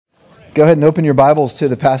Go ahead and open your Bibles to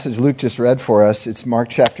the passage Luke just read for us. It's Mark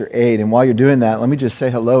chapter 8. And while you're doing that, let me just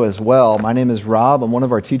say hello as well. My name is Rob. I'm one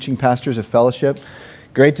of our teaching pastors of Fellowship.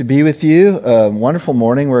 Great to be with you. Wonderful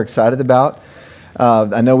morning we're excited about.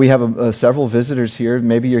 I know we have several visitors here.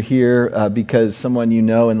 Maybe you're here because someone you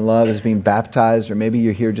know and love is being baptized, or maybe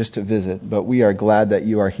you're here just to visit. But we are glad that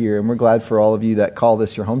you are here, and we're glad for all of you that call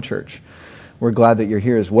this your home church. We're glad that you're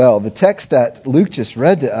here as well. The text that Luke just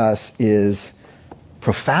read to us is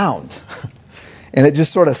profound. And it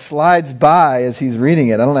just sort of slides by as he's reading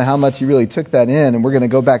it. I don't know how much he really took that in, and we're going to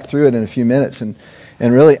go back through it in a few minutes and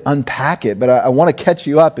really unpack it. But I want to catch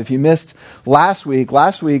you up. If you missed last week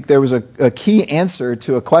there was a key answer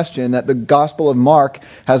to a question that the Gospel of Mark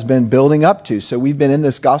has been building up to. So we've been in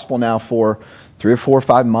this Gospel now for 3 or 4 or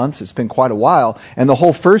 5 months. It's been quite a while. And the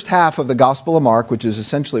whole first half of the Gospel of Mark, which is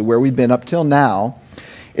essentially where we've been up till now,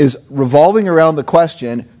 is revolving around the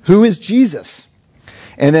question, who is Jesus?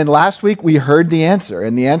 And then last week we heard the answer,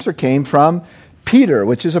 and the answer came from Peter,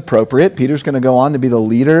 which is appropriate. Peter's going to go on to be the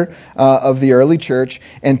leader of the early church.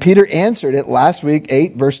 And Peter answered it last week,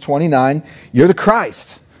 8 verse 29, you're the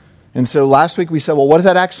Christ. And so last week we said, well, what does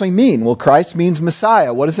that actually mean? Well, Christ means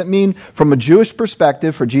Messiah. What does it mean from a Jewish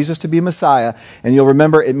perspective for Jesus to be Messiah? And you'll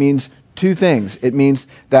remember it means two things. It means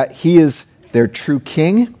that he is their true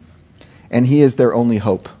king, and he is their only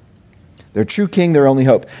hope. Their true king, their only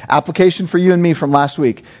hope. Application for you and me from last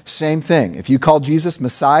week, same thing. If you call Jesus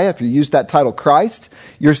Messiah, if you use that title Christ,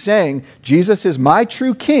 you're saying Jesus is my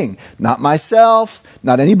true king, not myself,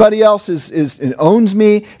 not anybody else owns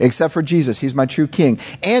me except for Jesus. He's my true king.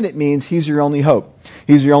 And it means he's your only hope.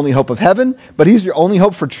 He's your only hope of heaven, but he's your only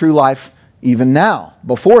hope for true life even now,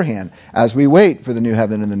 beforehand, as we wait for the new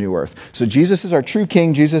heaven and the new earth. So Jesus is our true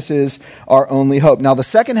king. Jesus is our only hope. Now, the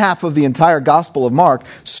second half of the entire Gospel of Mark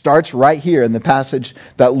starts right here in the passage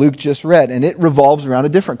that Luke just read, and it revolves around a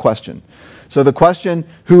different question. So the question,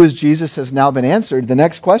 who is Jesus, has now been answered. The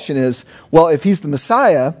next question is, well, if he's the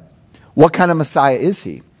Messiah, what kind of Messiah is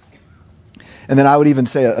he? And then I would even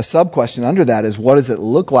say a sub-question under that is, what does it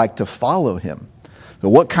look like to follow him? So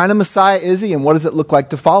what kind of Messiah is he, and what does it look like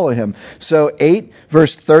to follow him? So 8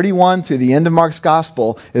 verse 31 through the end of Mark's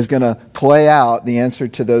gospel is going to play out the answer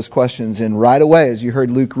to those questions. And right away, as you heard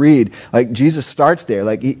Luke read, like Jesus starts there,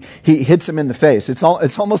 like he hits him in the face. It's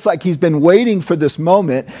almost like he's been waiting for this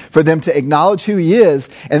moment for them to acknowledge who he is.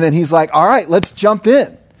 And then he's like, all right, let's jump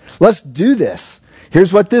in. Let's do this.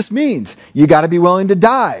 Here's what this means. You got to be willing to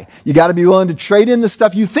die. You got to be willing to trade in the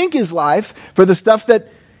stuff you think is life for the stuff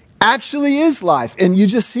that actually is life. And you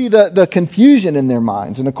just see the confusion in their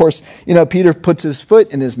minds. And of course, Peter puts his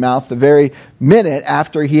foot in his mouth the very minute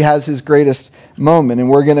after he has his greatest moment. And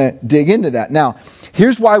we're going to dig into that. Now,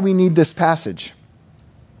 here's why we need this passage.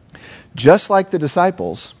 Just like the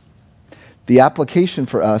disciples, the application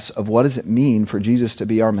for us of what does it mean for Jesus to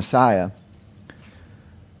be our Messiah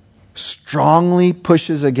strongly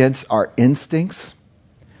pushes against our instincts,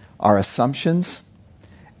 our assumptions,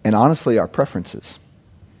 and honestly, our preferences.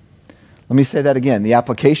 Let me say that again. The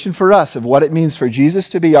application for us of what it means for Jesus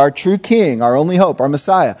to be our true king, our only hope, our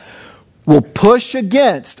Messiah, will push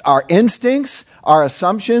against our instincts, our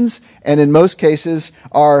assumptions, and in most cases,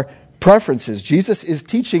 our preferences. Jesus is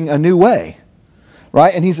teaching a new way,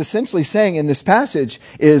 right? And he's essentially saying in this passage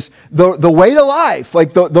is the way to life,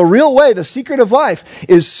 like the real way, the secret of life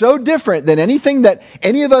is so different than anything that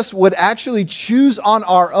any of us would actually choose on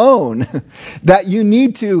our own that you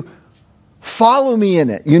need to follow me in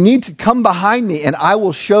it. You need to come behind me, and I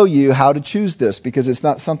will show you how to choose this, because it's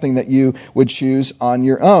not something that you would choose on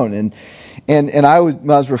your own. And when I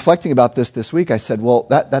was reflecting about this week, I said, well,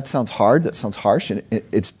 that sounds hard. That sounds harsh. And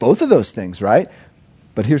it's both of those things, right?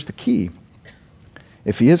 But here's the key.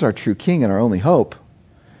 If he is our true king and our only hope,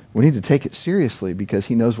 we need to take it seriously, because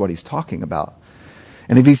he knows what he's talking about.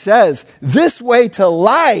 And if he says, this way to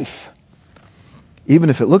life, even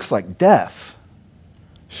if it looks like death,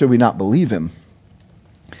 should we not believe him?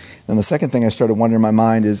 And the second thing I started wondering in my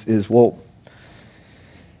mind is, well,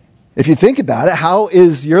 if you think about it, how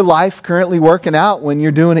is your life currently working out when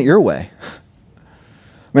you're doing it your way?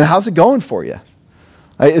 I mean, how's it going for you?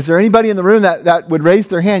 Is there anybody in the room that would raise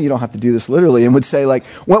their hand? You don't have to do this literally, and would say, like,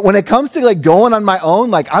 when it comes to like going on my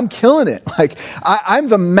own, like I'm killing it. Like I'm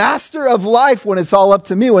the master of life when it's all up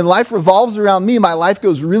to me. When life revolves around me, my life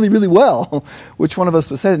goes really, really well. Which one of us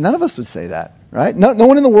would say that? None of us would say that, right? No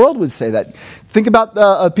one in the world would say that. Think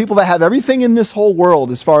about people that have everything in this whole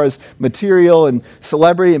world as far as material and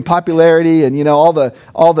celebrity and popularity and all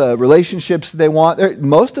the relationships they want.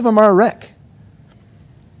 Most of them are a wreck.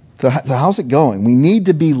 So how's it going? We need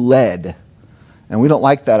to be led And we don't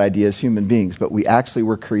like that idea as human beings, but we actually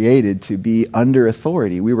were created to be under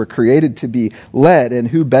authority. We were created to be led, and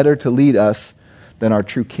who better to lead us than our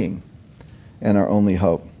true King and our only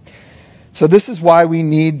hope? So this is why we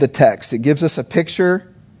need the text. It gives us a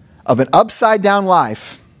picture of an upside-down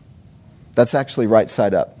life that's actually right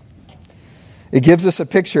side up. It gives us a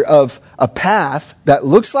picture of a path that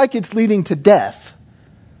looks like it's leading to death,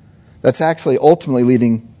 that's actually ultimately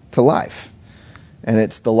leading to life. And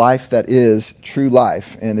it's the life that is true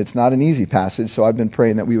life. And it's not an easy passage, so I've been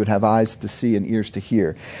praying that we would have eyes to see and ears to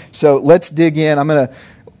hear. So let's dig in. I'm going to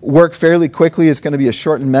work fairly quickly. It's going to be a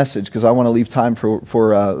shortened message because I want to leave time for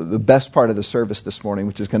the best part of the service this morning,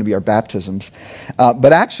 which is going to be our baptisms.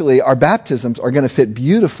 But actually, our baptisms are going to fit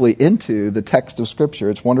beautifully into the text of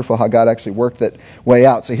Scripture. It's wonderful how God actually worked that way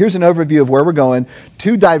out. So here's an overview of where we're going.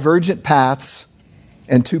 2 divergent paths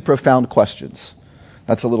and 2 profound questions.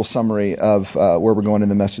 That's a little summary of where we're going in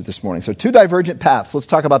the message this morning. So 2 divergent paths. Let's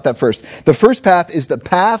talk about that first. The first path is the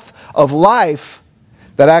path of life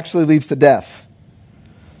that actually leads to death.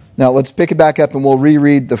 Now, let's pick it back up and we'll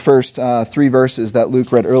reread the first 3 verses that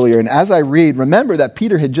Luke read earlier. And as I read, remember that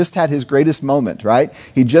Peter had just had his greatest moment, right?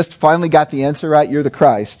 He just finally got the answer right. You're the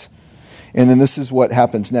Christ. And then this is what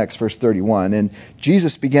happens next, verse 31. And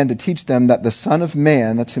Jesus began to teach them that the Son of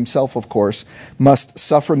Man, that's himself, of course, must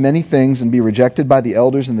suffer many things and be rejected by the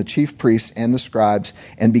elders and the chief priests and the scribes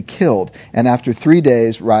and be killed, and after 3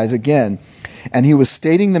 days rise again. And he was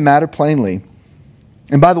stating the matter plainly.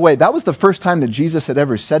 And by the way, that was the first time that Jesus had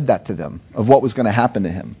ever said that to them, of what was going to happen to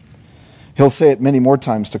him. He'll say it many more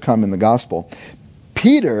times to come in the gospel.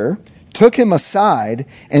 Peter took him aside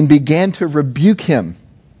and began to rebuke him.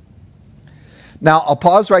 Now, I'll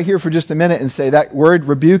pause right here for just a minute and say that word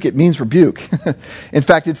rebuke, it means rebuke. In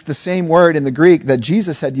fact, it's the same word in the Greek that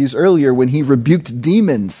Jesus had used earlier when he rebuked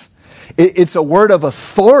demons. It's a word of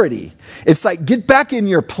authority. It's like, get back in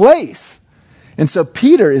your place. And so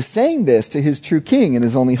Peter is saying this to his true king and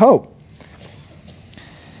his only hope.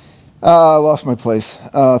 I lost my place.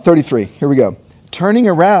 33, here we go. Turning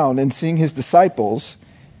around and seeing his disciples,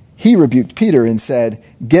 he rebuked Peter and said,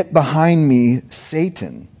 "Get behind me,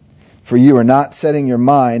 Satan, for you are not setting your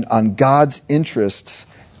mind on God's interests,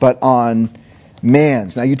 but on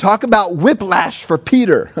man's." Now you talk about whiplash for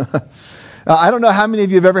Peter. I don't know how many of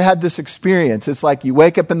you have ever had this experience. It's like you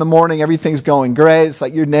wake up in the morning, everything's going great. It's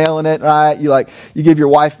like you're nailing it, right? You give your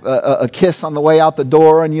wife a kiss on the way out the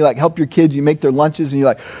door, and you help your kids, you make their lunches, and you're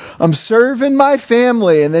like, I'm serving my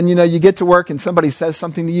family. And then, you get to work and somebody says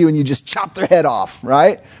something to you and you just chop their head off,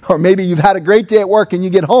 right? Or maybe you've had a great day at work and you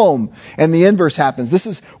get home and the inverse happens. This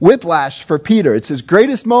is whiplash for Peter. It's his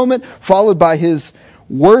greatest moment followed by his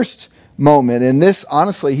worst moment. And this,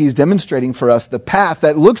 honestly, he's demonstrating for us the path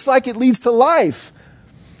that looks like it leads to life,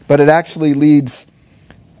 but it actually leads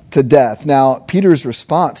to death. Now, Peter's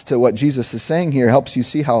response to what Jesus is saying here helps you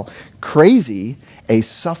see how crazy a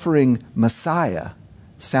suffering Messiah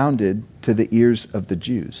sounded to the ears of the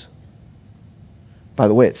Jews. By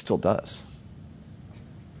the way, it still does.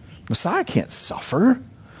 Messiah can't suffer.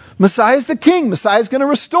 Messiah is the king. Messiah is going to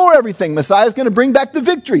restore everything. Messiah is going to bring back the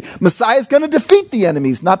victory. Messiah is going to defeat the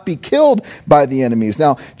enemies, not be killed by the enemies.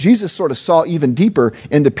 Now, Jesus sort of saw even deeper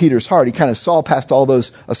into Peter's heart. He kind of saw past all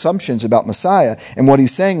those assumptions about Messiah. And what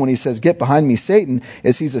he's saying when he says, "Get behind me, Satan,"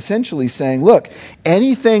 is he's essentially saying, look,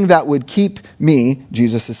 anything that would keep me,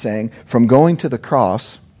 Jesus is saying, from going to the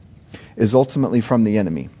cross is ultimately from the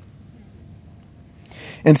enemy.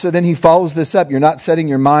 And so then he follows this up. You're not setting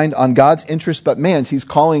your mind on God's interest but man's. He's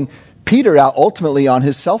calling Peter out ultimately on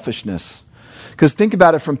his selfishness. Because think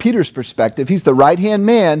about it from Peter's perspective. He's the right-hand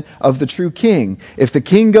man of the true king. If the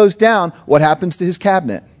king goes down, what happens to his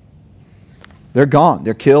cabinet? They're gone.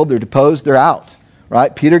 They're killed. They're deposed. They're out.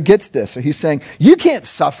 Right? Peter gets this. So he's saying, you can't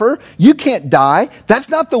suffer. You can't die. That's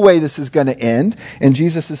not the way this is going to end. And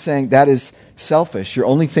Jesus is saying that is selfish. You're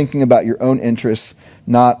only thinking about your own interests,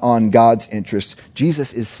 not on God's interests.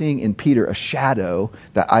 Jesus is seeing in Peter a shadow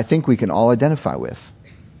that I think we can all identify with.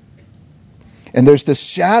 And there's this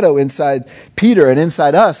shadow inside Peter and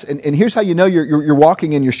inside us. And here's how you know you're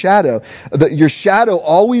walking in your shadow. Your shadow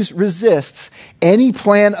always resists any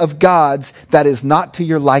plan of God's that is not to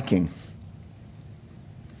your liking.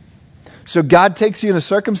 So God takes you in a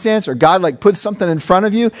circumstance, or God puts something in front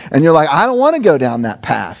of you and you're like, I don't want to go down that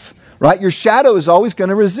path. Right? Your shadow is always going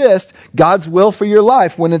to resist God's will for your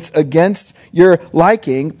life when it's against your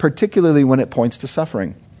liking, particularly when it points to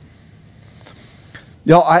suffering.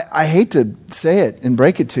 Y'all, I hate to say it and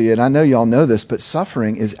break it to you, and I know y'all know this, but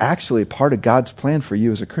suffering is actually part of God's plan for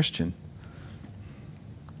you as a Christian.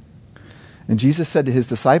 And Jesus said to his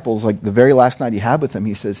disciples, the very last night he had with them,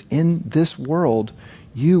 he says, in this world,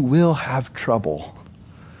 you will have trouble.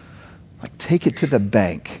 Like, take it to the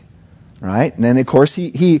bank, right? And then, of course,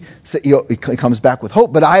 he comes back with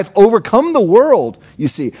hope. But I've overcome the world, you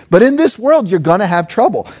see. But in this world, you're going to have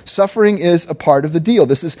trouble. Suffering is a part of the deal.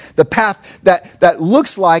 This is the path that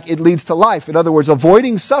looks like it leads to life. In other words,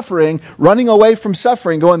 avoiding suffering, running away from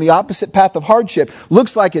suffering, going the opposite path of hardship,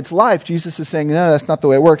 looks like it's life. Jesus is saying, no, that's not the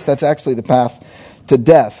way it works. That's actually the path to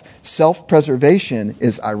death. Self-preservation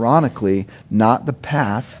is, ironically, not the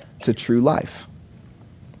path to true life.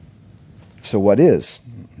 So what is?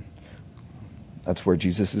 That's where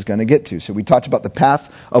Jesus is going to get to. So we talked about the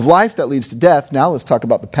path of life that leads to death. Now let's talk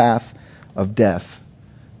about the path of death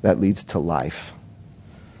that leads to life.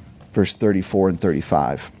 Verse 34 and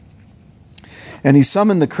 35. And he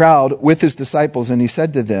summoned the crowd with his disciples, and he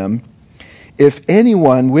said to them, if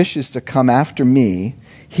anyone wishes to come after me,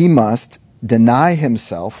 he must deny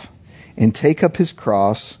himself and take up his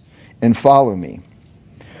cross and follow me.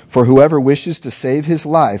 For whoever wishes to save his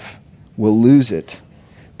life will lose it.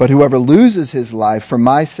 But whoever loses his life for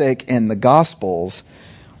my sake and the gospel's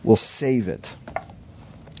will save it.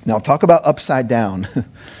 Now talk about upside down.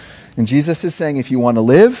 And Jesus is saying if you want to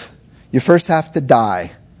live, you first have to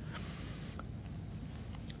die.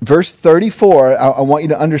 Verse 34, I want you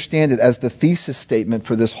to understand it as the thesis statement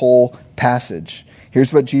for this whole passage.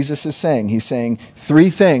 Here's what Jesus is saying. He's saying 3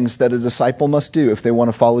 things that a disciple must do if they want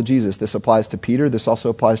to follow Jesus. This applies to Peter. This also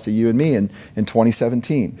applies to you and me in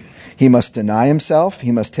 2017. He must deny himself.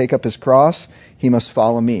 He must take up his cross. He must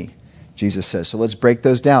follow me, Jesus says. So let's break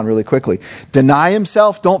those down really quickly. Deny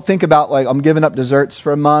himself. Don't think about like I'm giving up desserts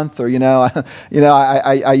for a month, or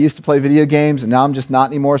I used to play video games and now I'm just not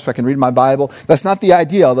anymore, so I can read my Bible. That's not the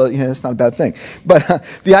idea, although that's not a bad thing. But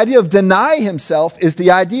the idea of deny himself is the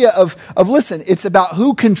idea of listen. It's about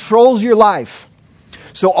who controls your life.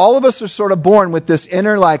 So all of us are sort of born with this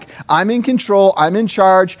inner, like, I'm in control, I'm in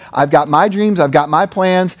charge, I've got my dreams, I've got my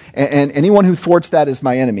plans, and anyone who thwarts that is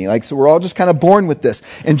my enemy. Like, so we're all just kind of born with this.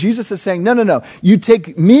 And Jesus is saying, no. You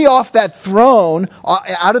take me off that throne,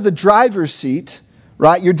 out of the driver's seat,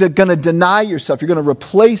 right? You're going to deny yourself. You're going to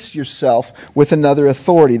replace yourself with another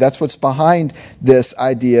authority. That's what's behind this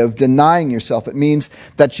idea of denying yourself. It means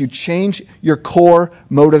that you change your core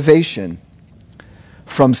motivation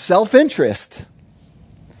from self-interest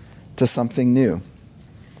to something new.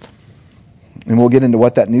 And we'll get into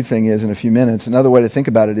what that new thing is in a few minutes. Another way to think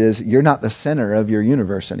about it is you're not the center of your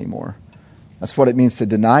universe anymore. That's what it means to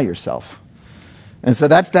deny yourself. And so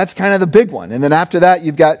that's kind of the big one. And then after that,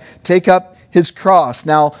 you've got take up his cross.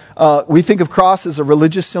 Now, we think of cross as a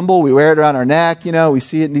religious symbol. We wear it around our neck. We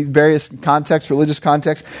see it in various contexts, religious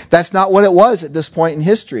contexts. That's not what it was at this point in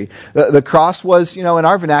history. The cross was, in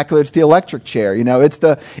our vernacular, it's the electric chair. It's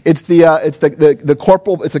the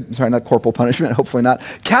corporal. Not corporal punishment. Hopefully not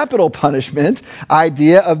capital punishment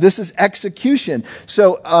idea of this is execution.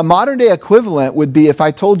 So a modern day equivalent would be if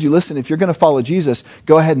I told you, listen, if you're going to follow Jesus,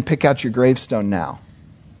 go ahead and pick out your gravestone now.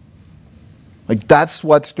 Like, that's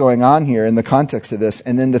what's going on here in the context of this.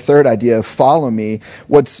 And then the third idea of follow me.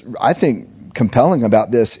 What's, I think, compelling about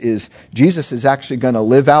this is Jesus is actually going to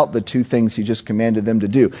live out the 2 things he just commanded them to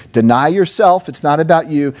do. Deny yourself. It's not about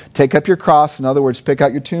you. Take up your cross. In other words, pick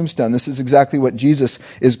out your tombstone. This is exactly what Jesus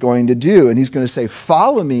is going to do. And he's going to say,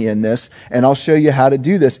 follow me in this, and I'll show you how to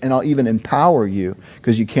do this, and I'll even empower you,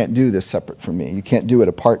 because you can't do this separate from me. You can't do it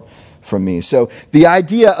apart from me. So the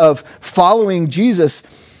idea of following Jesus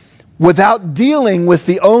without dealing with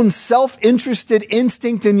the own self-interested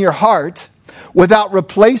instinct in your heart, without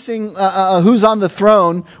replacing who's on the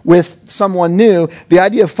throne with someone new, the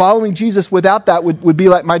idea of following Jesus without that would be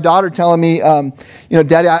like my daughter telling me,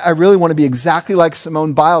 Daddy, I really want to be exactly like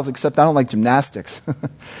Simone Biles, except I don't like gymnastics.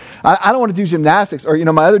 I don't want to do gymnastics. Or,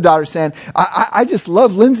 my other daughter saying, I just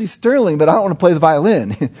love Lindsey Sterling, but I don't want to play the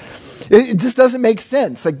violin. It just doesn't make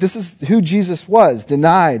sense. Like, this is who Jesus was,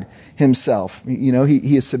 denied himself.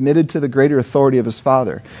 He is submitted to the greater authority of his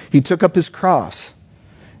Father. He took up his cross,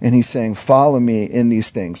 and he's saying, follow me in these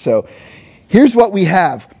things. So here's what we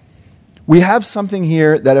have. We have something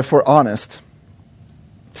here that, if we're honest,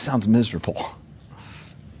 sounds miserable.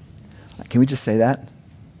 Can we just say that?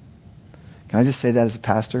 Can I just say that as a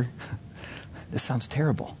pastor? This sounds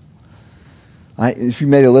terrible. If you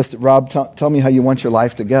made a list, Rob, tell me how you want your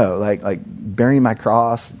life to go. Like burying my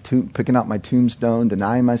cross, picking out my tombstone,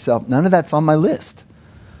 denying myself. None of that's on my list.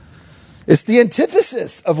 It's the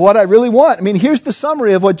antithesis of what I really want. I mean, here's the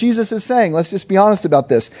summary of what Jesus is saying. Let's just be honest about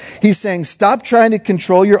this. He's saying, stop trying to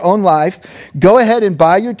control your own life. Go ahead and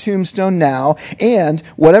buy your tombstone now. And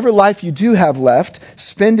whatever life you do have left,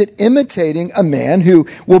 spend it imitating a man who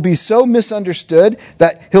will be so misunderstood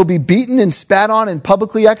that he'll be beaten and spat on and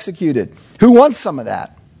publicly executed. Who wants some of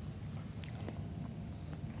that?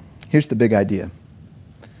 Here's the big idea.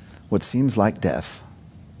 What seems like death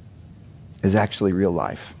is actually real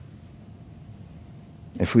life,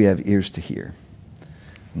 if we have ears to hear.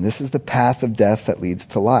 And this is the path of death that leads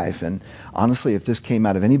to life. And honestly, if this came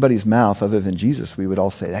out of anybody's mouth other than Jesus, we would all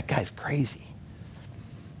say, that guy's crazy.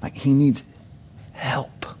 Like, he needs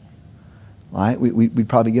help. Right? We'd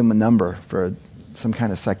probably give him a number for some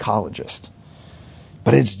kind of psychologist.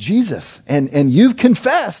 But it's Jesus. And you've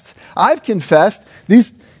confessed. I've confessed.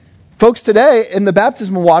 These folks today in the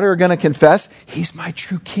baptismal water are going to confess, he's my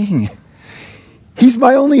true king. He's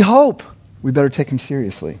my only hope. We better take him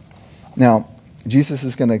seriously. Now, Jesus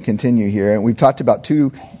is going to continue here, and we've talked about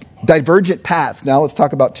two divergent paths. Now let's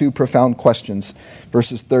talk about two profound questions.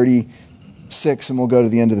 Verses 36, and we'll go to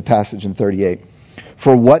the end of the passage in 38.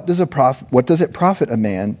 For what does it profit a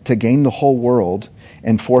man to gain the whole world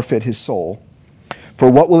and forfeit his soul? For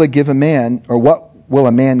what will it give a man, or what will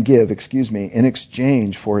a man give, in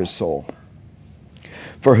exchange for his soul?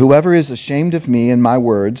 For whoever is ashamed of me and my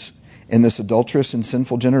words in this adulterous and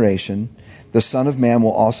sinful generation, the Son of Man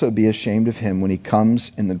will also be ashamed of him when he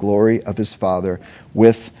comes in the glory of his Father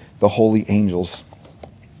with the holy angels.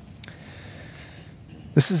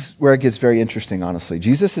 This is where it gets very interesting, honestly.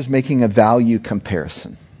 Jesus is making a value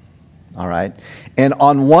comparison. All right? And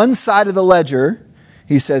on one side of the ledger,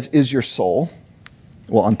 he says, is your soul.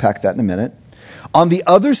 We'll unpack that in a minute. On the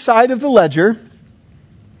other side of the ledger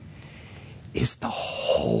is the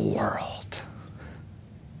whole world.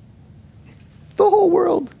 The whole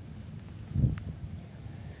world.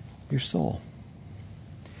 Your soul.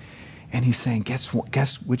 And he's saying,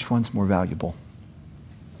 guess which one's more valuable?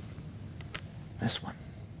 This one.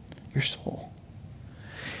 Your soul.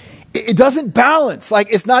 It doesn't balance. Like,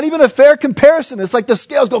 it's not even a fair comparison. It's like the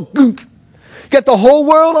scales go goonk. You got the whole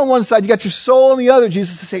world on one side. You got your soul on the other.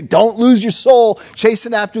 Jesus is saying, don't lose your soul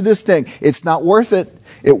chasing after this thing. It's not worth it.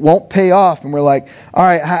 It won't pay off. And we're like, all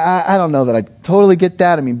right, I don't know that I totally get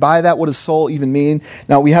that. I mean, by that, what does soul even mean?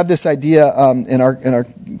 Now, we have this idea in our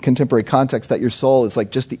contemporary context that your soul is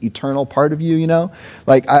like just the eternal part of you, you know?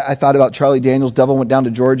 Like, I thought about Charlie Daniels' Devil Went Down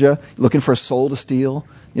to Georgia, looking for a soul to steal.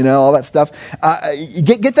 You know, all that stuff.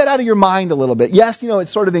 Get that out of your mind a little bit. Yes, you know, it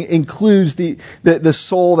sort of includes the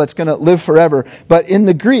soul that's going to live forever. But in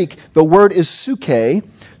the Greek, the word is psyche.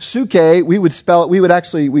 Psyche, we've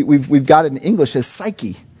got it in English as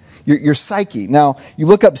psyche. Your psyche. Now, you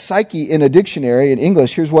look up psyche in a dictionary in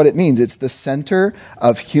English, here's what it means. It's the center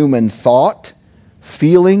of human thought,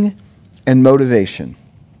 feeling, and motivation.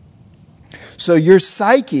 So your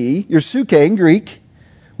psyche, your psyche in Greek,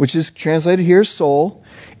 which is translated here as soul,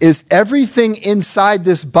 is everything inside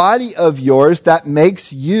this body of yours that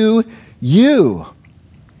makes you, you.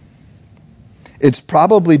 It's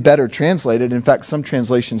probably better translated. In fact, some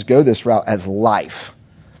translations go this route as life.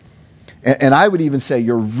 And I would even say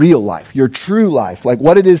your real life, your true life, like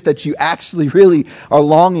what it is that you actually really are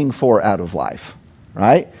longing for out of life,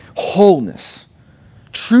 right? Wholeness,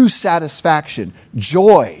 true satisfaction,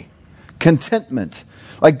 joy, contentment.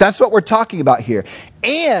 Like, that's what we're talking about here.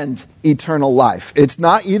 And eternal life. It's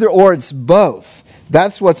not either or, it's both.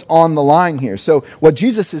 That's what's on the line here. So what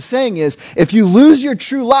Jesus is saying is, if you lose your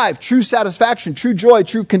true life, true satisfaction, true joy,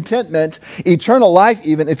 true contentment, eternal life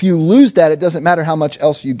even, if you lose that, it doesn't matter how much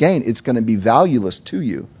else you gain. It's going to be valueless to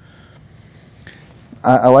you.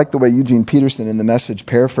 I like the way Eugene Peterson in The Message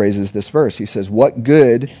paraphrases this verse. He says, what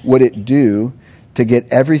good would it do to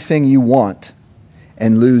get everything you want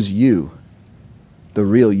and lose you? The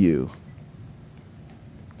real you.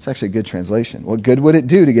 It's actually a good translation. What good would it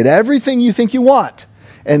do to get everything you think you want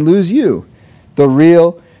and lose you? The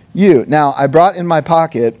real you. Now, I brought in my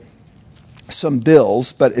pocket some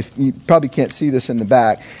bills, but if you probably can't see this in the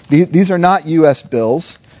back. These are not U.S.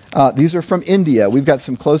 bills. These are from India. We've got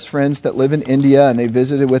some close friends that live in India, and they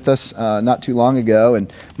visited with us not too long ago,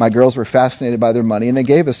 and my girls were fascinated by their money, and they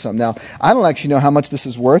gave us some. Now, I don't actually know how much this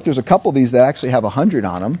is worth. There's a couple of these that actually have 100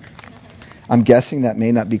 on them. I'm guessing that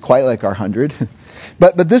may not be quite like our 100.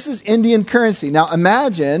 But this is Indian currency. Now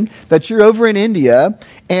imagine that you're over in India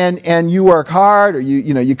and you work hard, or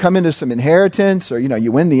you come into some inheritance, or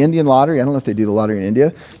you win the Indian lottery. I don't know if they do the lottery in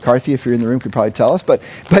India. Karthi, if you're in the room, could probably tell us. But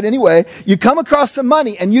anyway, you come across some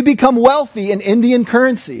money and you become wealthy in Indian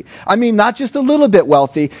currency. I mean, not just a little bit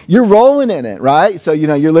wealthy. You're rolling in it, right? So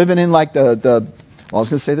you're living in like the Well, I was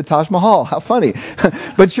going to say the Taj Mahal. How funny.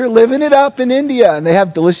 But you're living it up in India, and they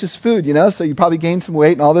have delicious food, so you probably gain some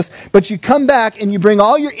weight and all this. But you come back, and you bring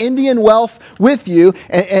all your Indian wealth with you,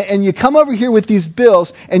 and you come over here with these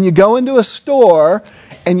bills, and you go into a store,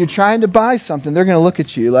 and you're trying to buy something. They're going to look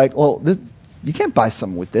at you like, well, you can't buy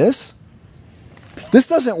something with this. This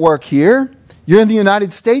doesn't work here. You're in the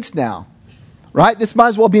United States now. Right? This might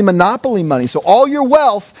as well be monopoly money. So all your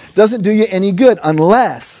wealth doesn't do you any good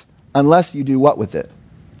unless you do what with it?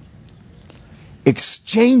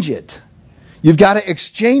 Exchange it. You've got to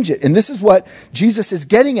exchange it. And this is what Jesus is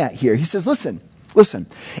getting at here. He says, listen,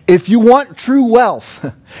 if you want true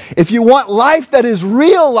wealth, if you want life that is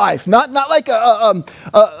real life, not like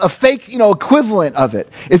a fake, equivalent of it.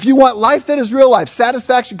 If you want life that is real life,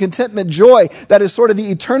 satisfaction, contentment, joy, that is sort of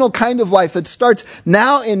the eternal kind of life that starts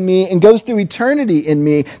now in me and goes through eternity in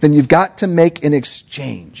me, then you've got to make an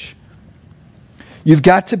exchange. You've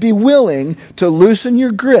got to be willing to loosen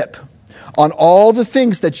your grip on all the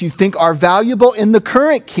things that you think are valuable in the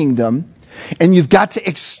current kingdom, and you've got to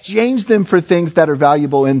exchange them for things that are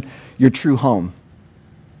valuable in your true home,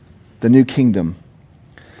 the new kingdom.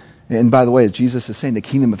 And by the way, as Jesus is saying, the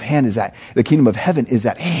kingdom of heaven is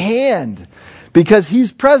at hand because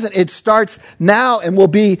he's present. It starts now and will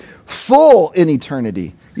be full in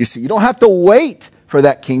eternity. You see, you don't have to wait for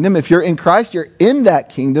that kingdom. If you're in Christ, you're in that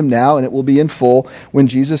kingdom now, and it will be in full when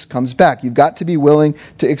Jesus comes back. You've got to be willing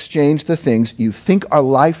to exchange the things you think are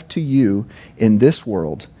life to you in this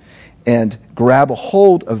world and grab a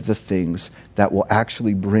hold of the things that will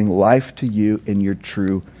actually bring life to you in your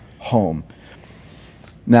true home.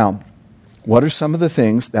 Now, what are some of the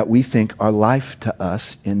things that we think are life to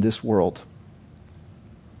us in this world?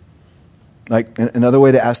 Like, another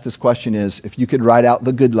way to ask this question is, if you could write out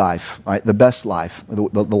the good life, right, the best life,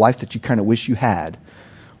 the life that you kind of wish you had,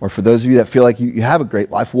 or for those of you that feel like you have a great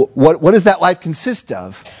life, what does that life consist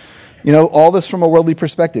of? All this from a worldly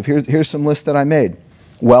perspective. Here's some lists that I made.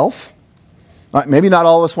 Wealth. Maybe not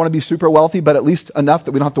all of us want to be super wealthy, but at least enough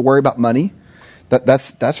that we don't have to worry about money.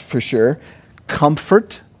 That's for sure.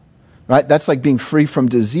 Comfort, right? That's like being free from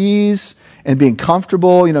disease and being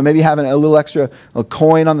comfortable, maybe having a little extra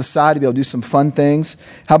coin on the side to be able to do some fun things.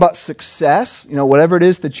 How about success? Whatever it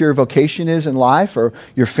is that your vocation is in life, or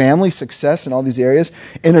your family success in all these areas.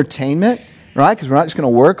 Entertainment, right? Because we're not just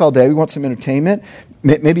going to work all day. We want some entertainment.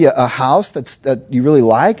 Maybe a house that you really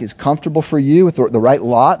like, is comfortable for you with the right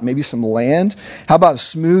lot, maybe some land. How about a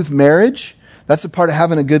smooth marriage? That's a part of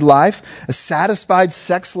having a good life. A satisfied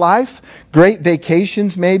sex life, great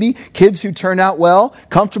vacations maybe, kids who turn out well,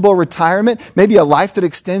 comfortable retirement, maybe a life that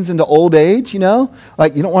extends into old age,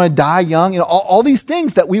 like you don't want to die young, all these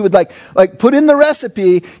things that we would like put in the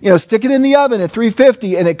recipe, stick it in the oven at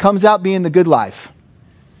 350 and it comes out being the good life.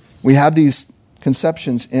 We have these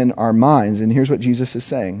conceptions in our minds, and here's what Jesus is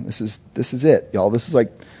saying. This is it, y'all. This is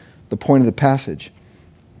like the point of the passage.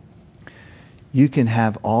 You can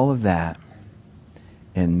have all of that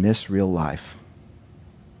and miss real life.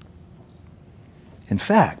 In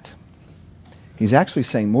fact, he's actually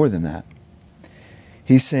saying more than that.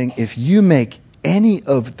 He's saying if you make any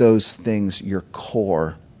of those things your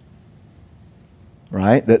core,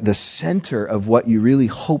 right, the center of what you really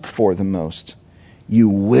hope for the most, you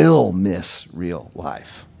will miss real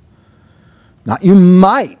life. Not you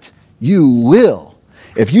might, you will.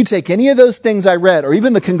 If you take any of those things I read, or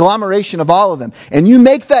even the conglomeration of all of them, and you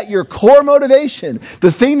make that your core motivation,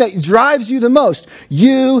 the thing that drives you the most,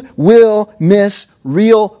 you will miss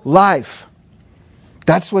real life.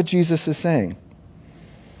 That's what Jesus is saying.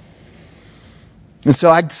 And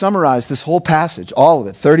so I'd summarize this whole passage, all of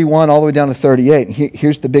it, 31 all the way down to 38. And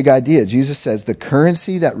here's the big idea. Jesus says the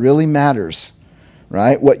currency that really matters,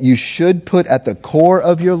 right? What you should put at the core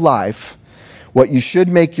of your life, what you should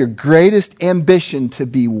make your greatest ambition to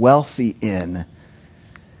be wealthy in,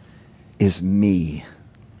 is me,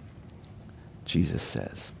 Jesus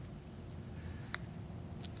says.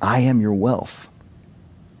 I am your wealth.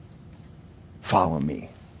 Follow me.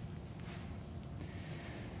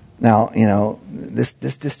 Now, this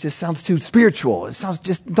just sounds too spiritual. It sounds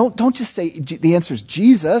just, don't just say the answer is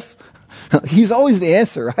Jesus. He's always the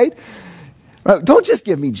answer, right? Don't just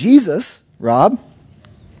give me Jesus, Rob,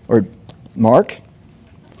 or Mark.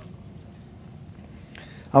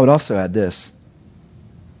 I would also add this.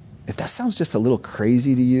 If that sounds just a little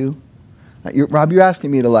crazy to you, Rob, you're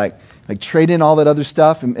asking me to like trade in all that other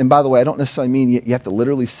stuff. And by the way, I don't necessarily mean you have to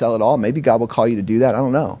literally sell it all. Maybe God will call you to do that. I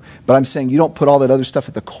don't know. But I'm saying you don't put all that other stuff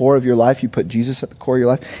at the core of your life. You put Jesus at the core of your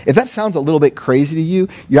life. If that sounds a little bit crazy to you,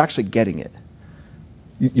 you're actually getting it.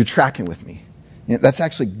 You're tracking with me. That's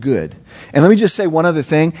actually good. And let me just say one other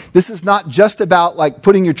thing. This is not just about like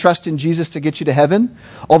putting your trust in Jesus to get you to heaven,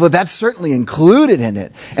 although that's certainly included in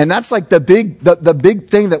it. And that's like the big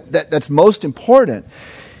thing that's most important.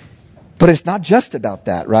 But it's not just about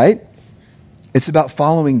that, right? It's about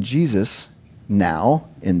following Jesus now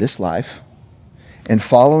in this life and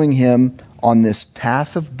following him on this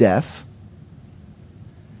path of death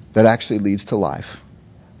that actually leads to life.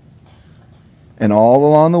 And all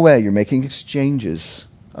along the way, you're making exchanges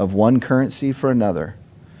of one currency for another.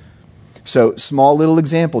 So, small little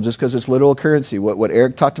example, just because it's literal currency. What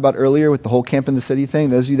Eric talked about earlier with the whole camp in the city thing,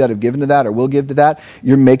 those of you that have given to that or will give to that,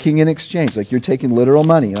 you're making an exchange. Like you're taking literal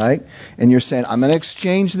money, right? And you're saying, I'm going to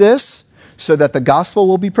exchange this so that the gospel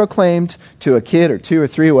will be proclaimed to a kid or two or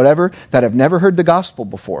three or whatever that have never heard the gospel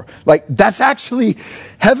before. Like that's actually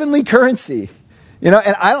heavenly currency. And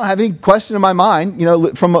I don't have any question in my mind,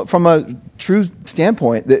 from a true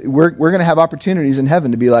standpoint, that we're going to have opportunities in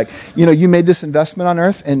heaven to be like, you made this investment on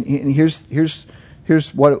earth, and here's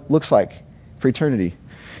what it looks like for eternity.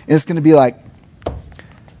 And it's going to be like,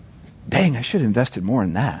 dang, I should have invested more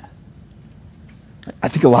in that. I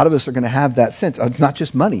think a lot of us are going to have that sense. It's not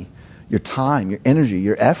just money, your time, your energy,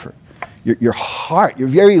 your effort. Your heart, your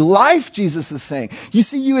very life, Jesus is saying. You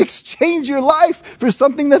see, you exchange your life for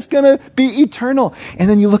something that's going to be eternal. And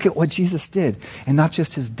then you look at what Jesus did, and not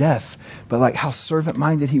just his death, but like how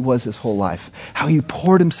servant-minded he was his whole life, how he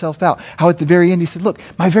poured himself out, how at the very end he said, look,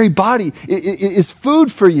 my very body is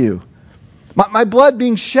food for you. My blood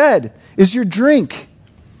being shed is your drink.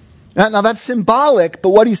 Now that's symbolic, but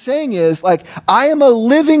what he's saying is like, I am a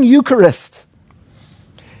living Eucharist.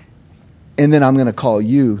 And then I'm going to call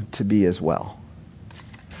you to be as well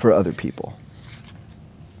for other people.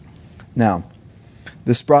 Now,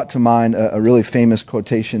 this brought to mind a really famous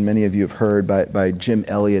quotation many of you have heard by Jim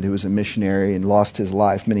Elliot, who was a missionary and lost his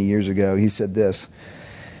life many years ago. He said this,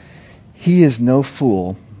 "He is no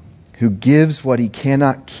fool who gives what he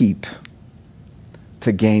cannot keep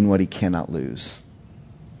to gain what he cannot lose."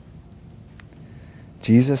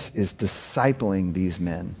 Jesus is discipling these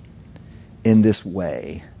men in this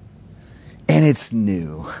way. And it's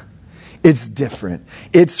new. It's different.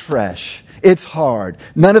 It's fresh. It's hard.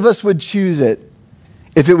 None of us would choose it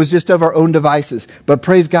if it was just of our own devices. But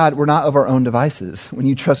praise God, we're not of our own devices. When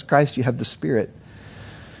you trust Christ, you have the Spirit.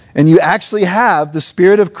 And you actually have the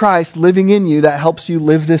Spirit of Christ living in you that helps you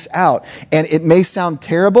live this out. And it may sound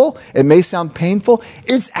terrible. It may sound painful.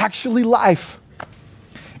 It's actually life.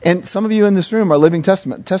 And some of you in this room are living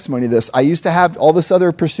testimony of this. I used to have all this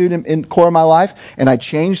other pursuit in core of my life, and I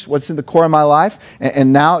changed what's in the core of my life.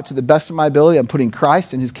 And now, to the best of my ability, I'm putting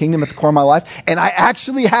Christ and his kingdom at the core of my life. And I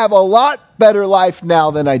actually have a lot better life now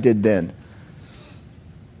than I did then.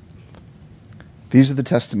 These are the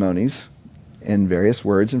testimonies in various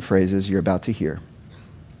words and phrases you're about to hear.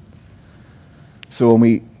 So when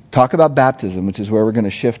we talk about baptism, which is where we're going to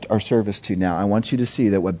shift our service to now, I want you to see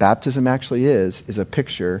that what baptism actually is a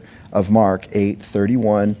picture of Mark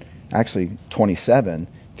 8:31, actually 27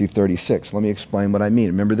 through 36. Let me explain what I mean.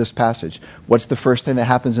 Remember this passage. What's the first thing that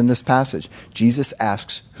happens in this passage? Jesus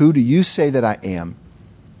asks, "Who do you say that I am?"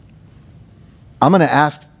 I'm going to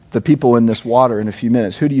ask the people in this water in a few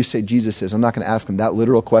minutes, "Who do you say Jesus is?" I'm not going to ask them that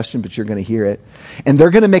literal question, but you're going to hear it. And they're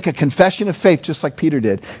going to make a confession of faith just like Peter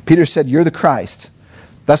did. Peter said, "You're the Christ."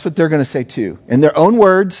 That's what they're going to say too. In their own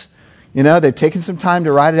words, they've taken some time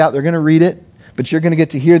to write it out. They're going to read it, but you're going to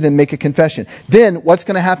get to hear them make a confession. Then what's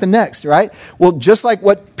going to happen next, right? Well, just like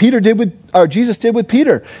what Jesus did with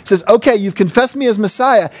Peter. He says, "Okay, you've confessed me as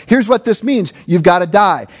Messiah. Here's what this means. You've got to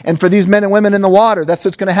die." And for these men and women in the water, that's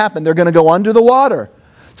what's going to happen. They're going to go under the water.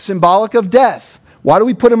 Symbolic of death. Why do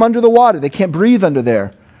we put them under the water? They can't breathe under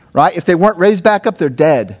there, right? If they weren't raised back up, they're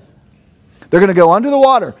dead. They're going to go under the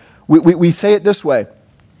water. We say it this way.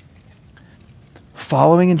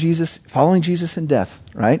 Following Jesus in death,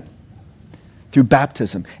 right? Through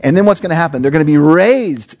baptism. And then what's going to happen? They're going to be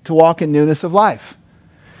raised to walk in newness of life.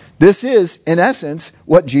 This is, in essence,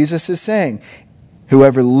 what Jesus is saying.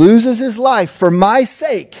 Whoever loses his life for my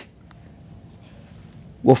sake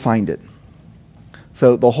will find it.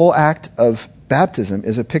 So the whole act of baptism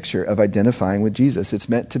is a picture of identifying with Jesus. It's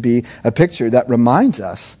meant to be a picture that reminds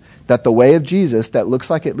us that the way of Jesus that looks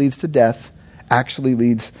like it leads to death actually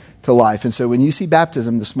leads to life. And so when you see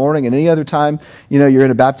baptism this morning and any other time, you're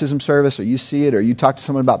in a baptism service or you see it or you talk to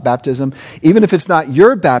someone about baptism, even if it's not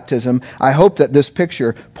your baptism, I hope that this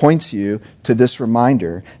picture points you to this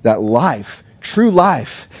reminder that life, true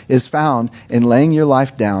life, is found in laying your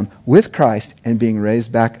life down with Christ and being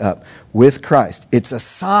raised back up with Christ. It's a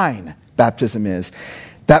sign, baptism is,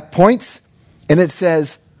 that points and it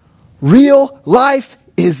says, real life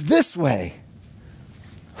is this way.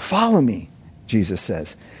 Follow me, Jesus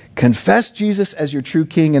says. Confess Jesus as your true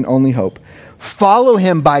king and only hope. Follow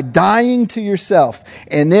him by dying to yourself,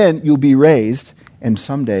 and then you'll be raised, and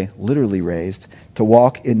someday literally raised, to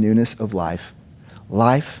walk in newness of life.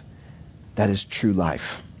 Life that is true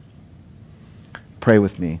life. Pray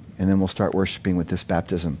with me, and then we'll start worshiping with this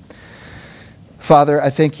baptism. Father, I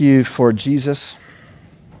thank you for Jesus.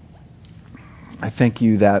 I thank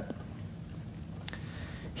you that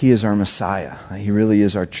he is our Messiah. He really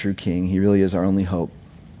is our true King. He really is our only hope.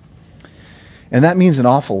 And that means an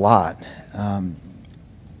awful lot.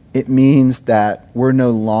 It means that we're no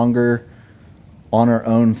longer on our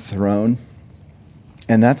own throne.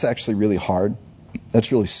 And that's actually really hard.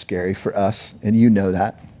 That's really scary for us. And you know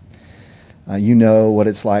that. You know what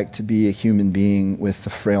it's like to be a human being with the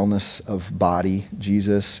frailness of body,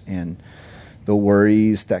 Jesus, and the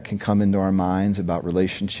worries that can come into our minds about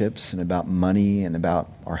relationships and about money and about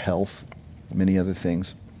our health, many other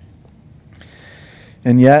things.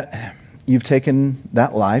 And yet, you've taken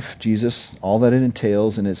that life, Jesus, all that it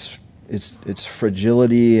entails, and its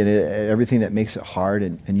fragility and everything that makes it hard,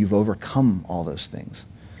 and you've overcome all those things.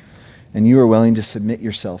 And you are willing to submit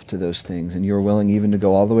yourself to those things, and you are willing even to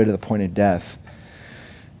go all the way to the point of death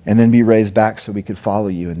and then be raised back so we could follow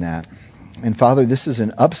you in that. And Father, this is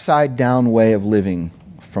an upside-down way of living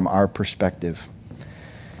from our perspective.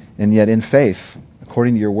 And yet in faith,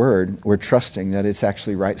 according to your word, we're trusting that it's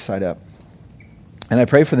actually right side up. And I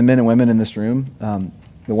pray for the men and women in this room,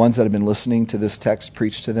 the ones that have been listening to this text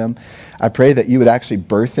preached to them. I pray that you would actually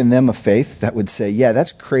birth in them a faith that would say, yeah,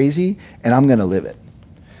 that's crazy, and I'm going to live it.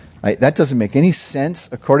 Right? That doesn't make any sense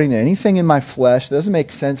according to anything in my flesh. It doesn't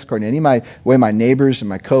make sense according to any way my neighbors and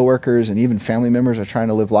my coworkers and even family members are trying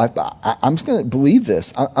to live life. But I'm just going to believe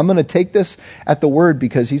this. I'm going to take this at the word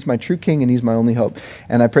because he's my true king and he's my only hope.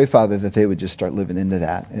 And I pray, Father, that they would just start living into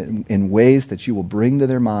that in ways that you will bring to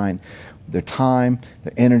their mind their time,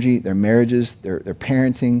 their energy, their marriages, their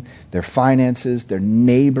parenting, their finances, their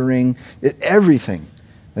neighboring, everything,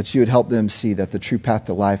 that you would help them see that the true path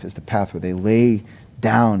to life is the path where they lay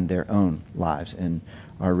down their own lives and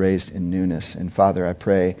are raised in newness. And Father, I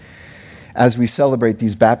pray as we celebrate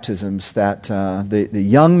these baptisms that the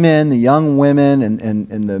young men, the young women, and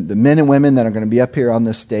the men and women that are going to be up here on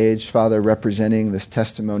this stage, Father, representing this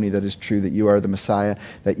testimony that is true, that you are the Messiah,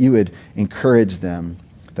 that you would encourage them,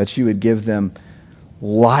 that you would give them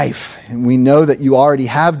life. And we know that you already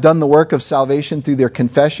have done the work of salvation through their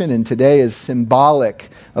confession, and today is symbolic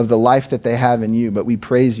of the life that they have in you. But we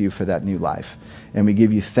praise you for that new life, and we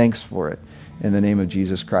give you thanks for it. In the name of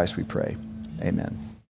Jesus Christ we pray. Amen.